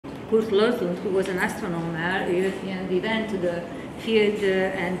Kurt Loslund, who was an astronomer, and we went to the field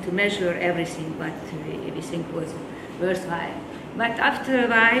and to measure everything what we think was worthwhile. But after a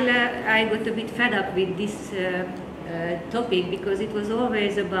while, I got a bit fed up with this topic because it was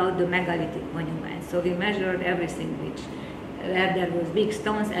always about the megalithic monuments. So we measured everything where there was big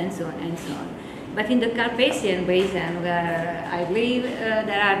stones and so on and so on. But in the Carpathian Basin, where I live,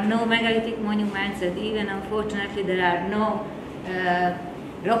 there are no megalithic monuments, and even unfortunately there are no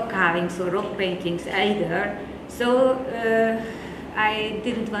rock carvings or rock paintings either. So I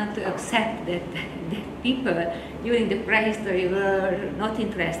didn't want to accept that people during the prehistory were not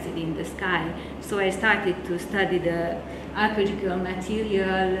interested in the sky. So I started to study the archaeological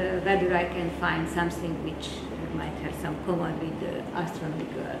material, whether I can find something which might have some common with the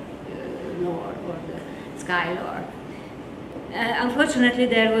astronomical lore or the sky lore. Unfortunately,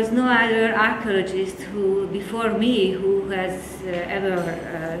 there was no other archaeologist who, before me, who has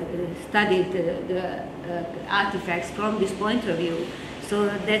ever studied the artifacts from this point of view. So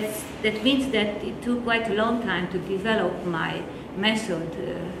that means that it took quite a long time to develop my method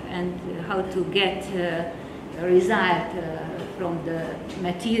and how to get a result from the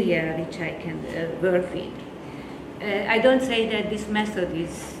material which I can work with. I don't say that this method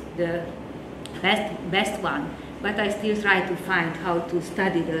is the best one, but I still try to find how to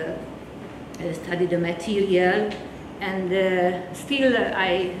study the material, and still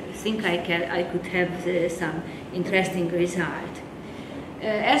I think I could have some interesting result.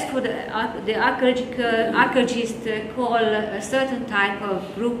 As for the archaeologists call a certain type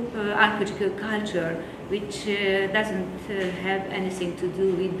of group archaeological culture, which doesn't have anything to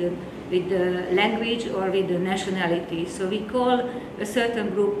do with the language or with the nationality. So we call a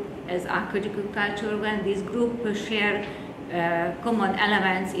certain group as archaeological culture when this group share common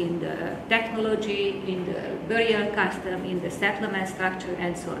elements in the technology, in the burial custom, in the settlement structure,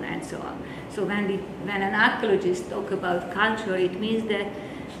 and so on and so on. So when an archaeologist talks about culture, it means that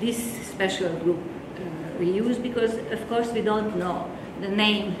this special group we use, because of course we don't know the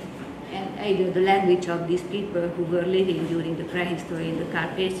name and either the language of these people who were living during the prehistory in the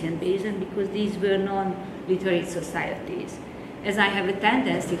Carpathian Basin, because these were non-literate societies. As I have a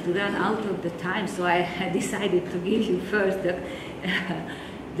tendency to run out of the time, so I decided to give you first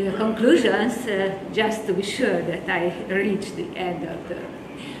the conclusions, just to be sure that I reach the end of the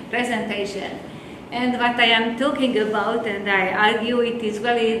presentation. And what I am talking about, and I argue it is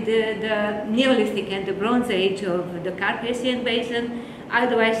really the Neolithic and the Bronze Age of the Carpathian Basin,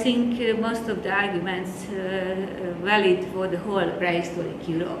 although I think most of the arguments valid for the whole prehistoric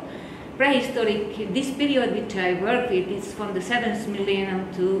Europe. Prehistoric, this period which I work with is from the 7th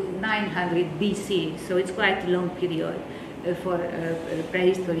millennium to 900 BC, so it's quite a long period for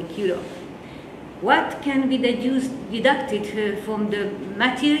prehistoric Europe. What can be deducted from the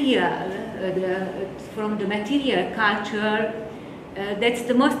material, from the material culture? That's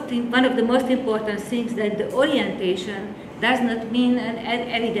one of the most important things, that the orientation does not mean an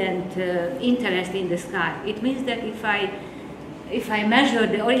evident interest in the sky. It means that if I measure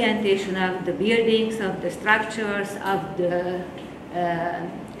the orientation of the buildings, of the structures, of the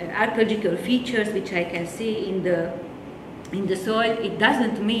archaeological features which I can see in the soil, it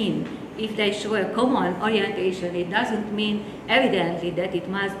doesn't mean, if they show a common orientation, it doesn't mean evidently that it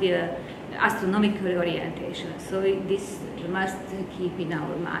must be an astronomical orientation. So this must keep in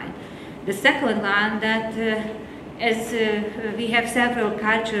our mind. The second one, that as we have several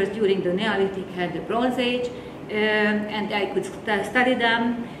cultures during the Neolithic and the Bronze Age, and I could study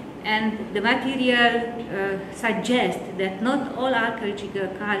them, and the material suggests that not all archaeological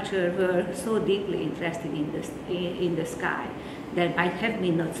cultures were so deeply interested in the sky. There might have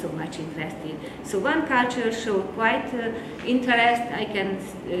been not so much interested. So one culture showed quite interest. I can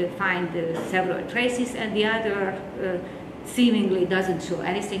find several traces, and the other seemingly doesn't show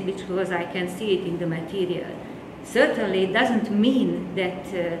anything, because I can see it in the material. Certainly it doesn't mean that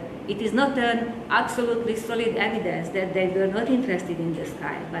it is not an absolutely solid evidence that they were not interested in the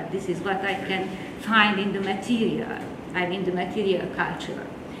sky, but this is what I can find in the material, the material culture.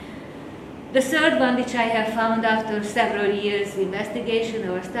 The third one, which I have found after several years investigation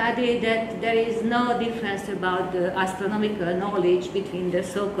or study, that there is no difference about the astronomical knowledge between the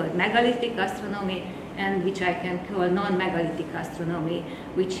so-called megalithic astronomy and which I can call non-megalithic astronomy,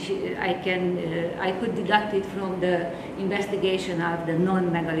 which I could deduct it from the investigation of the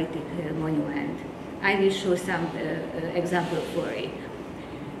non-megalithic monument. I will show some example for it.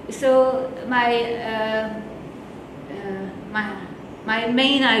 So my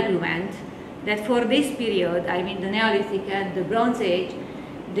main argument that for this period, the Neolithic and the Bronze Age,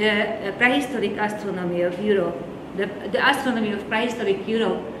 the prehistoric astronomy of Europe, the astronomy of prehistoric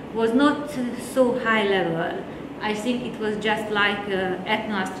Europe was not so high level. I think it was just like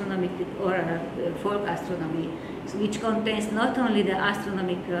ethnoastronomy or folk astronomy, which contains not only the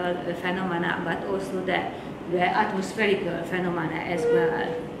astronomical phenomena but also the atmospherical phenomena as well.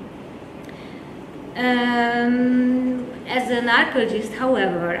 As an archaeologist,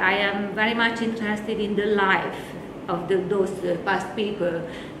 however, I am very much interested in the life of those past people.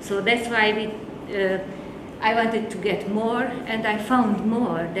 So that's why I wanted to get more, and I found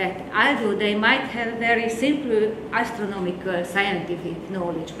more that although they might have very simple astronomical, scientific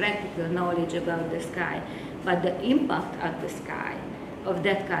knowledge, practical knowledge about the sky, but the impact of the sky, of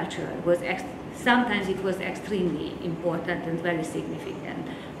that culture, was sometimes it was extremely important and very significant.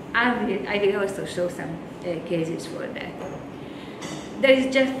 I will also show some cases for that. There is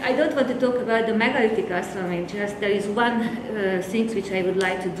just, I don't want to talk about the megalithic astronomy, just there is one thing which I would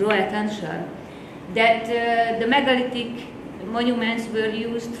like to draw attention, that the megalithic monuments were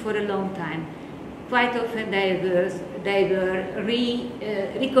used for a long time. Quite often they were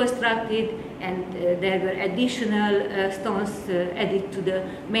reconstructed, and there were additional stones added to the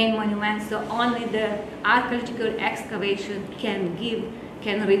main monument, so only the archaeological excavation can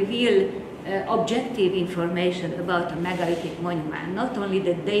reveal objective information about a megalithic monument, not only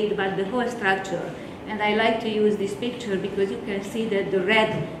the date but the whole structure. And I like to use this picture because you can see that the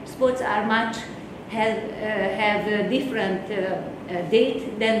red spots are have a different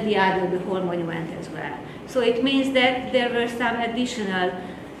date than the whole monument as well. So it means that there were some additional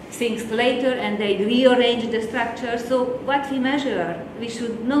things later and they rearranged the structure. So what we measure, we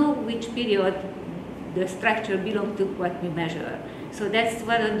should know which period the structure belonged to what we measure. So that's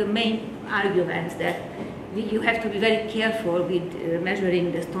one of the main arguments, that you have to be very careful with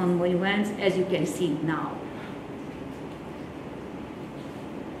measuring the stone monuments, as you can see now.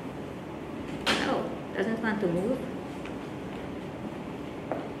 Oh, doesn't want to move.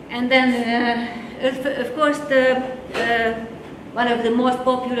 And then, of course, one of the most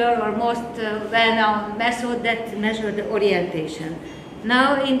popular or most well-known method that measure the orientation.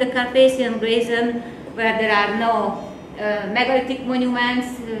 Now, in the Carpathian Basin, where there are no megalithic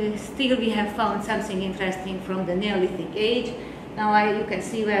monuments, still we have found something interesting from the Neolithic age. Now you can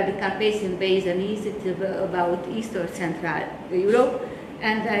see where the Carpathian Basin is. It's about East or Central Europe,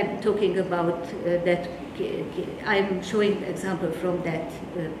 and I'm talking about that. I'm showing example from that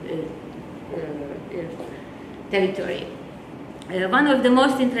territory. One of the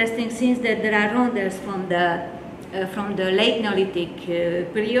most interesting things that there are rounders from the late Neolithic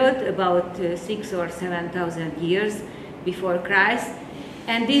period, about 6,000 or 7,000 years before Christ,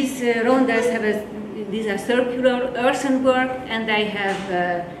 and these rounders these are circular earthenwork, and they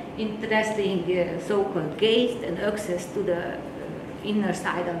have interesting so-called gates and access to the inner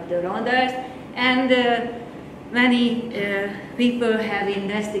side of the rounders. And many people have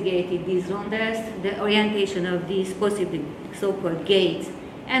investigated these rounders, the orientation of these possibly so-called gates,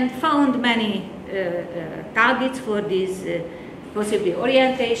 and found many targets for this possibly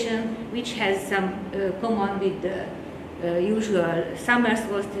orientation, which has some common with the usual summer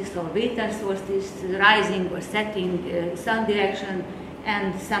solstice or winter solstice, rising or setting sun direction,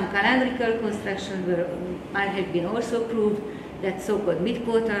 and some calendrical construction might have been also proved, that so-called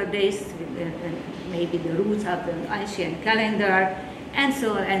mid-quarter days, maybe the roots of the ancient calendar, and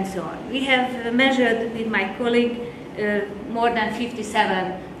so on and so on. We have measured with my colleague more than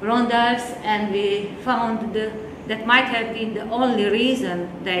 57 rondels, and we found that might have been the only reason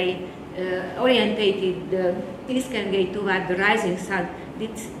they orientated the Eastern Gate toward the rising sun.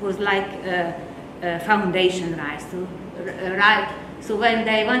 This was like a foundation rise. So when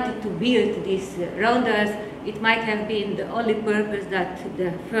they wanted to build these rounders, it might have been the only purpose that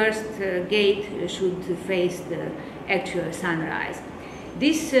the first gate should face the actual sunrise.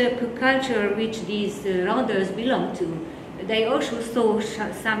 This culture which these rounders belong to, they also saw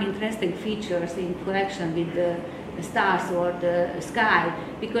some interesting features in connection with the stars or the sky,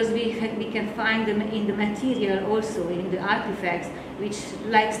 because we can find them in the material also, in the artifacts, which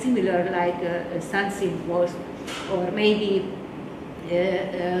similar like sun symbols, or maybe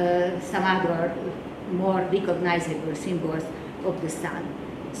some other more recognizable symbols of the sun.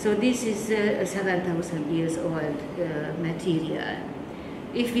 So this is a 7,000 years old material.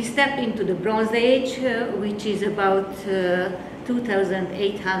 If we step into the Bronze Age, which is about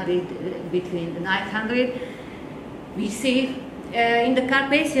 2,800 between the 900, we see in the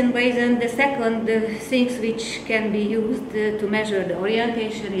Carpathian Basin the second things which can be used to measure the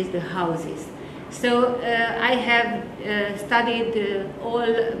orientation is the houses. So I have studied all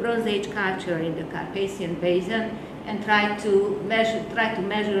Bronze Age culture in the Carpathian Basin and try to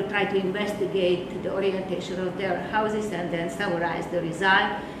investigate the orientation of their houses and then summarize the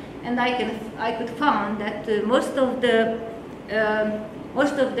result. and I could find that most of the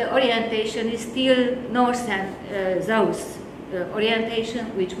orientation is still north and south orientation,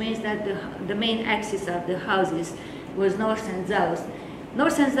 which means that the main axis of the houses was north and south.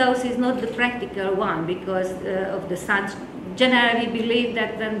 North and south is not the practical one because of the sun. Generally believe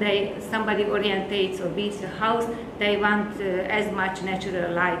that when somebody orientates or builds a house, they want as much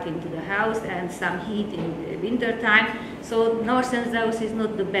natural light into the house and some heat in the winter time. So north and south is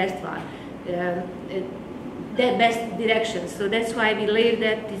not the best one, the best direction. So that's why I believe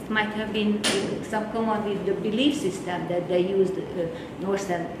that it might have been some common with the belief system that they used north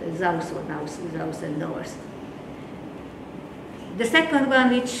and south or south and north. The second one,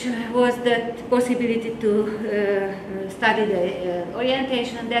 which was the possibility to study the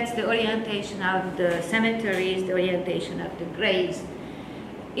orientation, that's the orientation of the cemeteries, the orientation of the graves.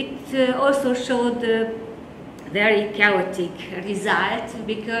 It also showed a very chaotic result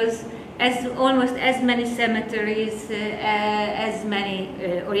because almost as many cemeteries, as many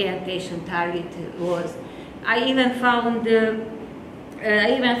orientation target was. I even found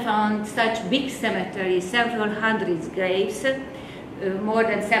such big cemeteries, several hundred graves, more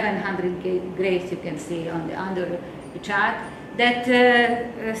than 700 graves you can see on the under chart, that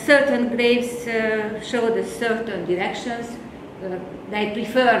certain graves showed certain directions. They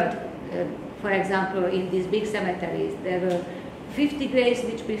preferred, for example, in these big cemeteries, there were 50 graves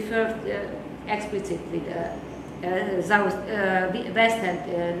which preferred explicitly the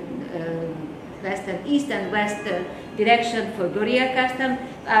east and west direction for burial custom,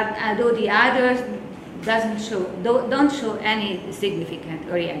 although the others don't show any significant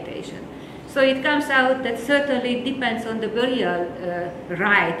orientation. So it comes out that certainly it depends on the burial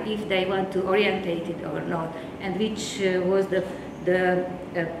rite if they want to orientate it or not, and which was the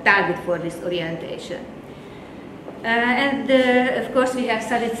target for this orientation. Of course we have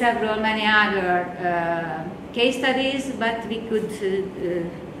studied many other case studies, but we could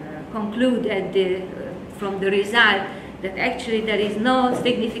conclude from the result that actually there is no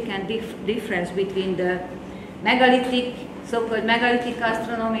significant difference between the megalithic, so-called megalithic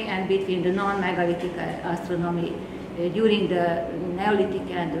astronomy and between the non-megalithic astronomy during the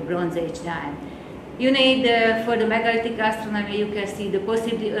Neolithic and the Bronze Age time. You need, for the megalithic astronomy, you can see the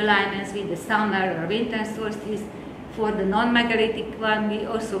possible alignments with the summer or winter solstice. For the non-megalithic one, we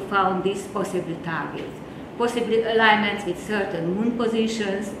also found these possible targets, possible alignments with certain moon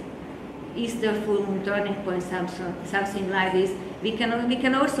positions, Easter full moon, turning point, something like this. We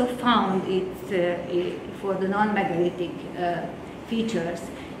can also found it for the non-megalithic features.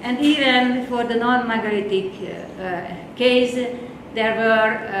 And even for the non-megalithic case, there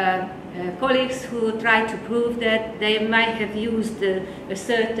were colleagues who tried to prove that they might have used a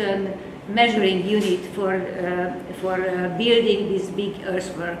certain measuring unit for building this big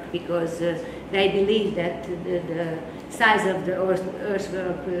earthwork, because they believed that the size of the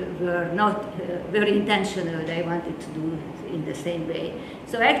earthwork were not very intentional. They wanted to do it in the same way.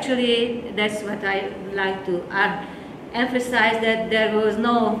 So actually, that's what I would like to emphasize, that there was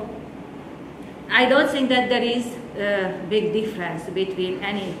no, I don't think that there is a big difference between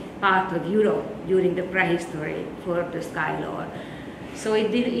any part of Europe during the prehistory for the sky lore. So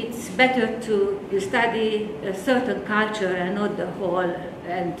it's better to study a certain culture and not the whole,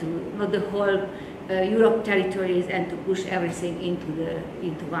 not the whole Europe territories, and to push everything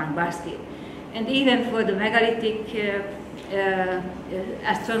into one basket. And even for the megalithic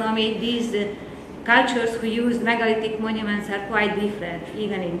astronomy, these cultures who use megalithic monuments are quite different,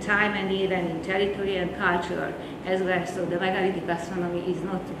 even in time and even in territory and culture as well. So the megalithic astronomy is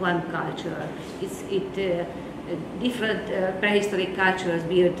not one culture. Different prehistoric cultures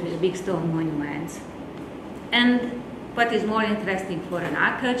built big stone monuments. And what is more interesting for an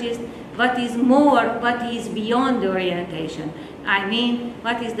archaeologist, what is beyond the orientation? I mean,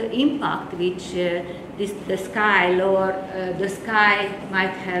 what is the impact which the sky lore, the sky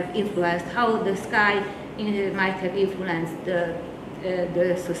might have influenced, how the sky might have influenced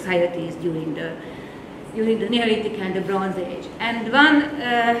the societies during the Neolithic and the Bronze Age. And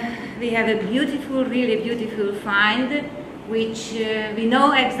we have a beautiful, really beautiful find, which we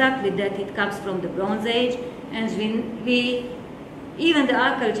know exactly that it comes from the Bronze Age, and even the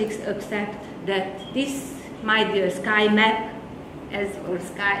archaeologists accept that this might be a sky map,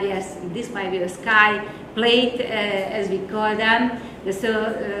 this might be a sky plate, as we call them,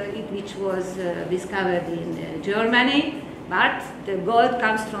 which was discovered in Germany. But the gold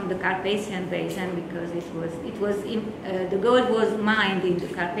comes from the Carpathian Basin, because the gold was mined in the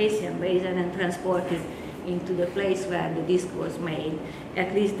Carpathian Basin and transported into the place where the disc was made.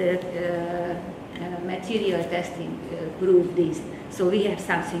 At least material testing proved this. So we have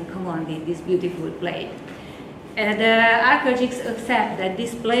something common with this beautiful plate. The archaeologists accept that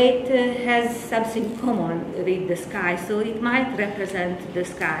this plate has something common with the sky, so it might represent the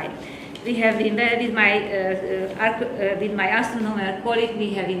sky. We have with my astronomer colleague,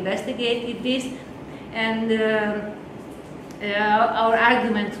 we have investigated this, and our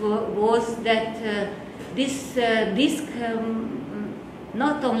argument was that this disk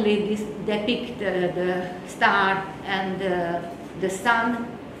not only depict the star and the sun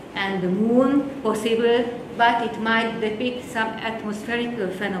and the moon possible, but it might depict some atmospheric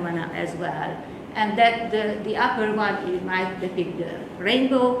phenomena as well. And that the upper one, it might depict the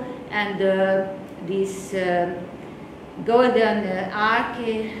rainbow, and this golden arc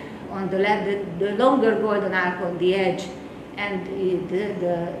on the left, the longer golden arc on the edge, and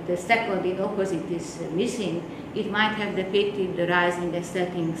the second in opposite is missing. It might have depicted the rising and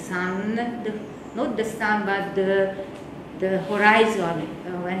setting sun, not the sun, but the horizon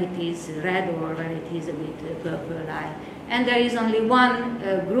when it is red or when it is a bit purple light. And there is only one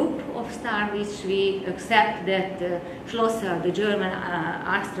group of stars which we accept that Schlosser, the German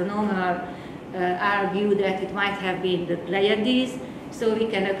astronomer, argued that it might have been the Pleiades, so we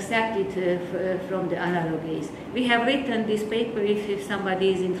can accept it from the analogies. We have written this paper. If somebody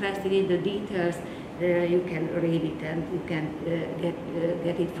is interested in the details, you can read it and you can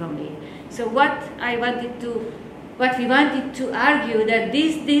get it from me. So what we wanted to argue, that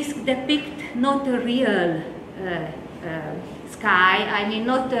this disc depicts not a real sky, I mean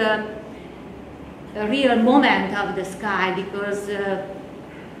not a real moment of the sky, because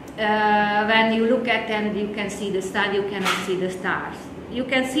when you look at them, you can see the sun, you cannot see the stars. You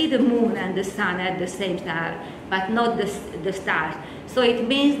can see the moon and the sun at the same time, but not the stars. So it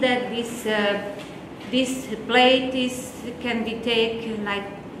means that this plate can be taken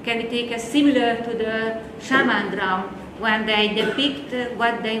as similar to the shaman drum, when they depict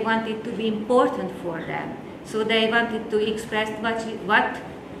what they wanted to be important for them. So they wanted to express what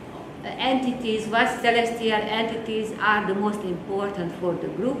entities, what celestial entities are the most important for the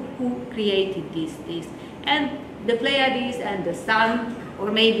group who created this. And the Pleiades and the sun, or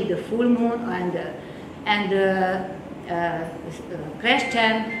maybe the full moon and the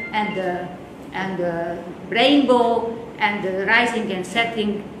crescent and the rainbow and the rising and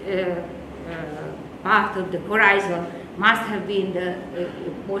setting part of the horizon must have been the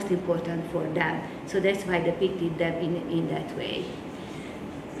most important for them. So that's why I depicted them in that way.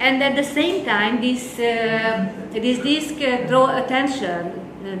 And at the same time, this disc draws attention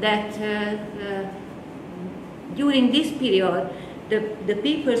that during this period, the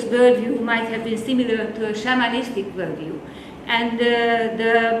people's worldview might have been similar to a shamanistic worldview. And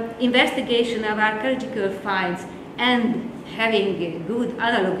the investigation of archaeological finds and having good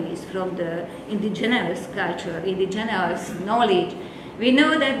analogies from the indigenous culture, indigenous knowledge, we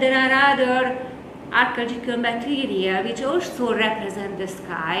know that there are other archaeological material which also represent the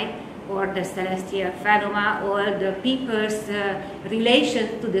sky or the celestial phenomena or the people's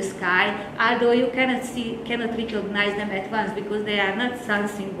relation to the sky, although you cannot recognize them at once because they are not sun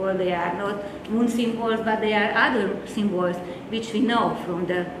symbols, they are not moon symbols, but they are other symbols which we know from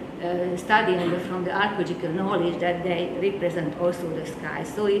the study and from the archaeological knowledge that they represent also the sky.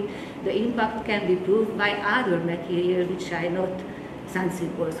 So the impact can be proved by other material which are not sun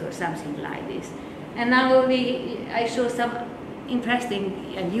symbols or something like this. And now I show some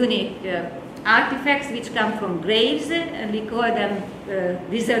interesting and unique artifacts which come from graves, and we call them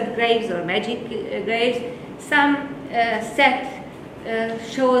wizard graves or magic graves. Some set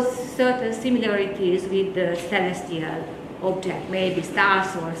shows certain similarities with the celestial object, maybe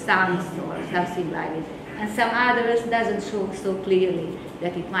stars or suns or something like it. And some others doesn't show so clearly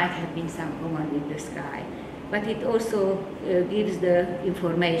that it might have been some common with the sky. But it also gives the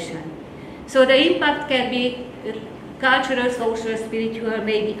information. So the impact can be cultural, social, spiritual,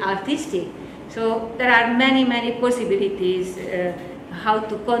 maybe artistic. So there are many, many possibilities how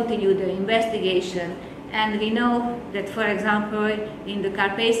to continue the investigation. And we know that, for example, in the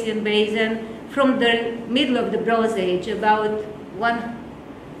Carpathian Basin, from the middle of the Bronze Age, about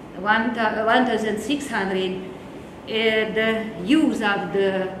 1600, the use of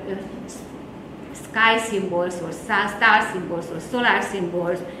the sky symbols or star symbols or solar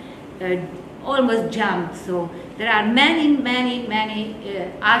symbols almost jumped. So there are many, many, many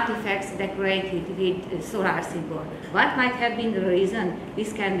artifacts decorated with solar symbol. What might have been the reason?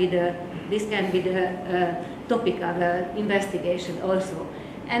 This can be the topic of investigation also.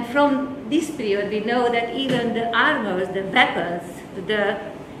 And from this period, we know that even the armors, the weapons,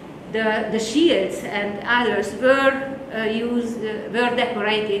 the shields and others were were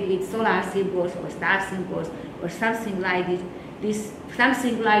decorated with solar symbols or star symbols or something like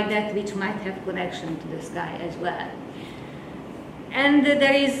something like that, which might have connection to the sky as well. And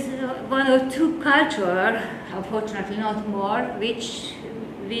there is one or two cultures, unfortunately not more, which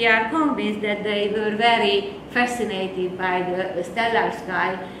we are convinced that they were very fascinated by the stellar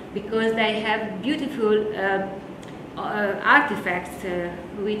sky because they have beautiful artifacts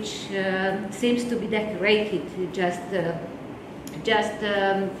which seems to be decorated just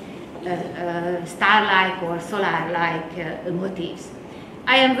star-like or solar-like motifs.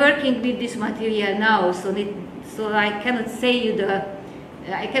 I am working with this material now, so I cannot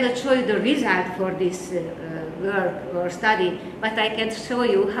I cannot show you the result for this work or study, but I can show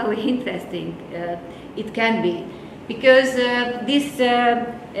you how interesting it can be, because this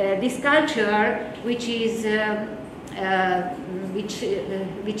culture, which is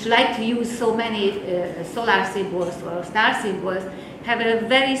which like to use so many solar symbols or star symbols, have a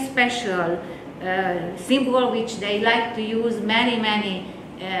very special symbol which they like to use many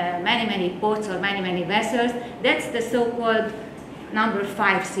ports or many vessels. That's the so-called number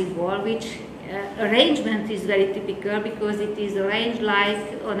 5 symbol, which arrangement is very typical because it is arranged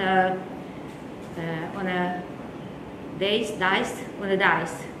like on a dice,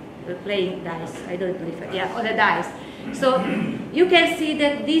 playing dice. I don't know if on a dice. So you can see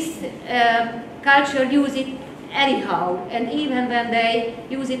that this culture use it anyhow, and even when they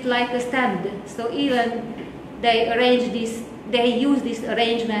use it like a stand. So even they use this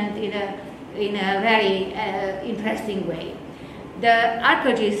arrangement in a very interesting way. The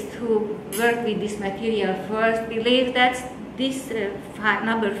archaeologists who worked with this material first believed that this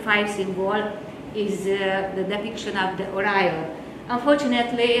number 5 symbol is the depiction of the Orion.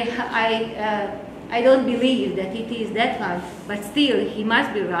 Unfortunately, I don't believe that it is that one, but still he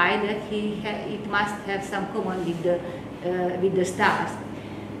must be right that it must have some common with the stars.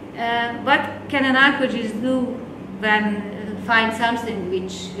 What can an archaeologist do when find something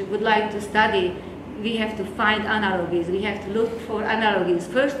which he would like to study? We have to find analogies. We have to look for analogies.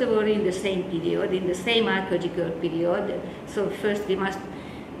 First of all, in the same period, in the same archaeological period. So first we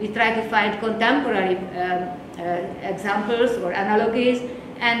try to find contemporary examples or analogies,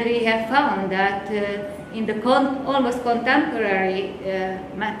 and we have found that in the almost contemporary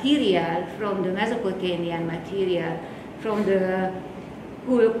material from the Mesopotamian material, from the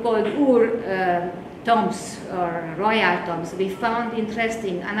called Ur tombs or royal tombs, we found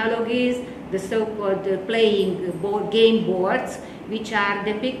interesting analogies, the so-called playing game boards, which are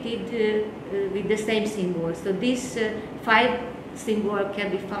depicted with the same symbol. So this 5 symbol can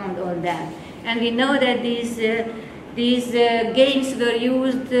be found on them. And we know that these games were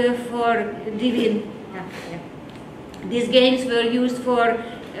used for These games were used for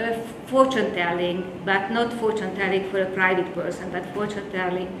fortune telling, but not fortune telling for a private person, but fortune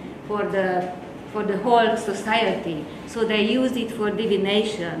telling for the whole society. So they used it for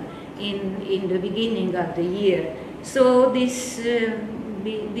divination in the beginning of the year. So this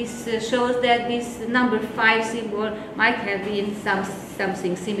shows that this number 5 symbol might have been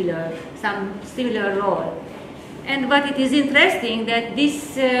something similar, some similar role. And but it is interesting that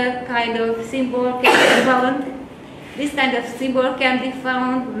this kind of symbol can be found. This kind of symbol can be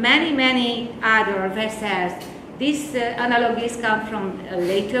found many other vessels. These analogies come from a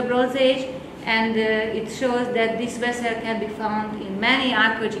later Bronze Age, and it shows that this vessel can be found in many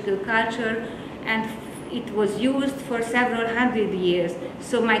archaeological cultures, and it was used for several hundred years.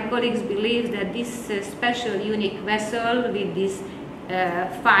 So my colleagues believe that this special, unique vessel with these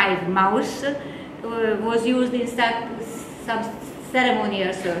 5 mouths was used in some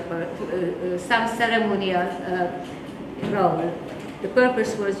ceremonial role. The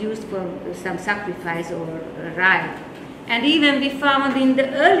purpose was used for some sacrifice or rite. And even we found in the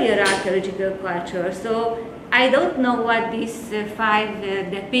earlier archaeological culture. So I don't know what these 5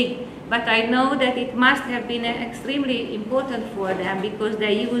 depict, but I know that it must have been extremely important for them because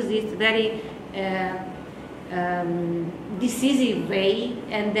they use this very decisive way,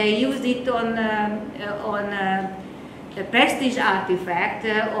 and they used it on a prestige artifact,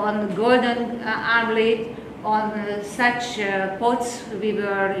 on golden armlet, on such pots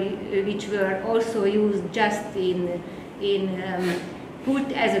which were also used just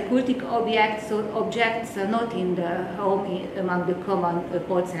as a cultic object, so objects not in the home among the common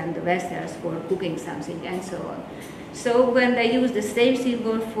pots and vessels for cooking something and so on. So when they use the same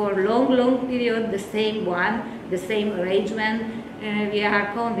symbol for long period, the same one, the same arrangement, we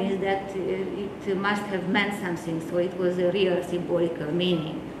are convinced that it must have meant something, so it was a real symbolical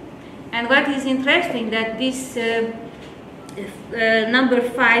meaning. And what is interesting that this number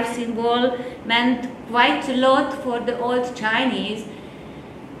 5 symbol meant quite a lot for the old Chinese,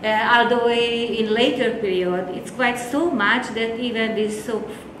 although in later period it's quite so much that even these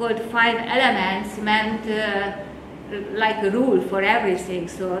so-called 5 elements meant like a rule for everything.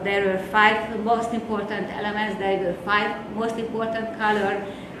 So there were 5 most important elements, there were 5 most important colors,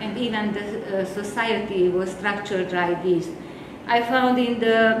 and even the society was structured like this. I found in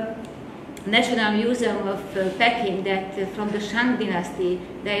the National Museum of Peking that from the Shang dynasty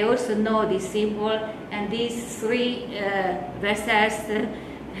they also know this symbol, and these 3 vessels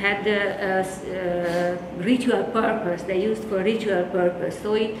had ritual purpose. They used for ritual purpose,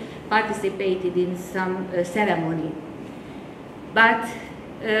 so it participated in some ceremony. But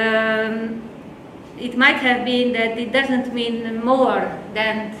it might have been that it doesn't mean more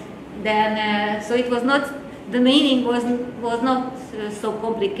than so it was not, the meaning was not so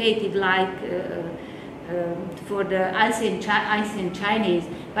complicated like for the ancient Chinese,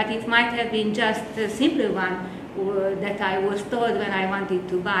 but it might have been just a simple one that I was told when I wanted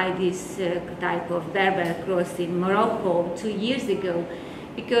to buy this type of Berber cross in Morocco 2 years ago,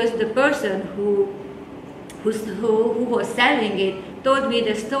 because the person who was selling it told me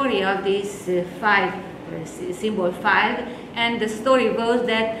the story of this symbol 5, and the story was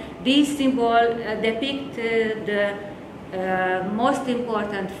that this symbol depicts the most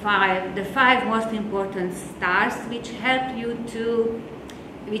important the 5 most important stars which help you to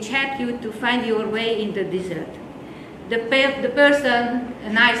find your way in the desert. The person, a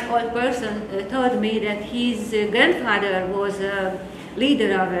nice old person, told me that his grandfather was a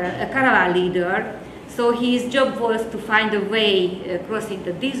leader of a caravan leader, so his job was to find a way crossing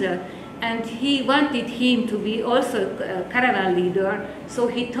the desert, and he wanted him to be also a caravan leader, so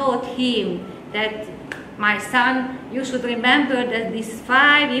he taught him that, my son, you should remember that these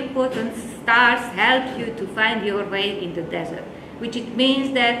 5 important stars help you to find your way in the desert, which it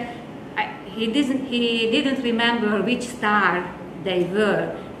means that he didn't remember which star they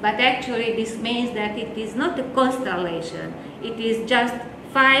were, but actually this means that it is not a constellation, it is just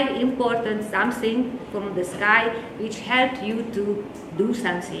 5 important something from the sky which help you to do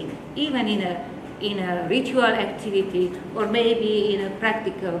something, even in a ritual activity, or maybe in a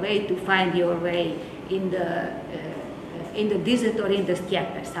practical way to find your way in the desert or in the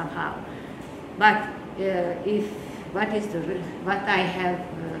steppe somehow. But what I have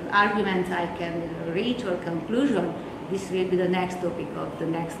arguments I can reach or conclusion, this will be the next topic of the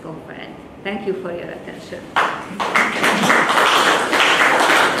next conference. Thank you for your attention.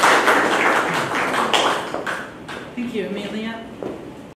 Thank you, Emilia.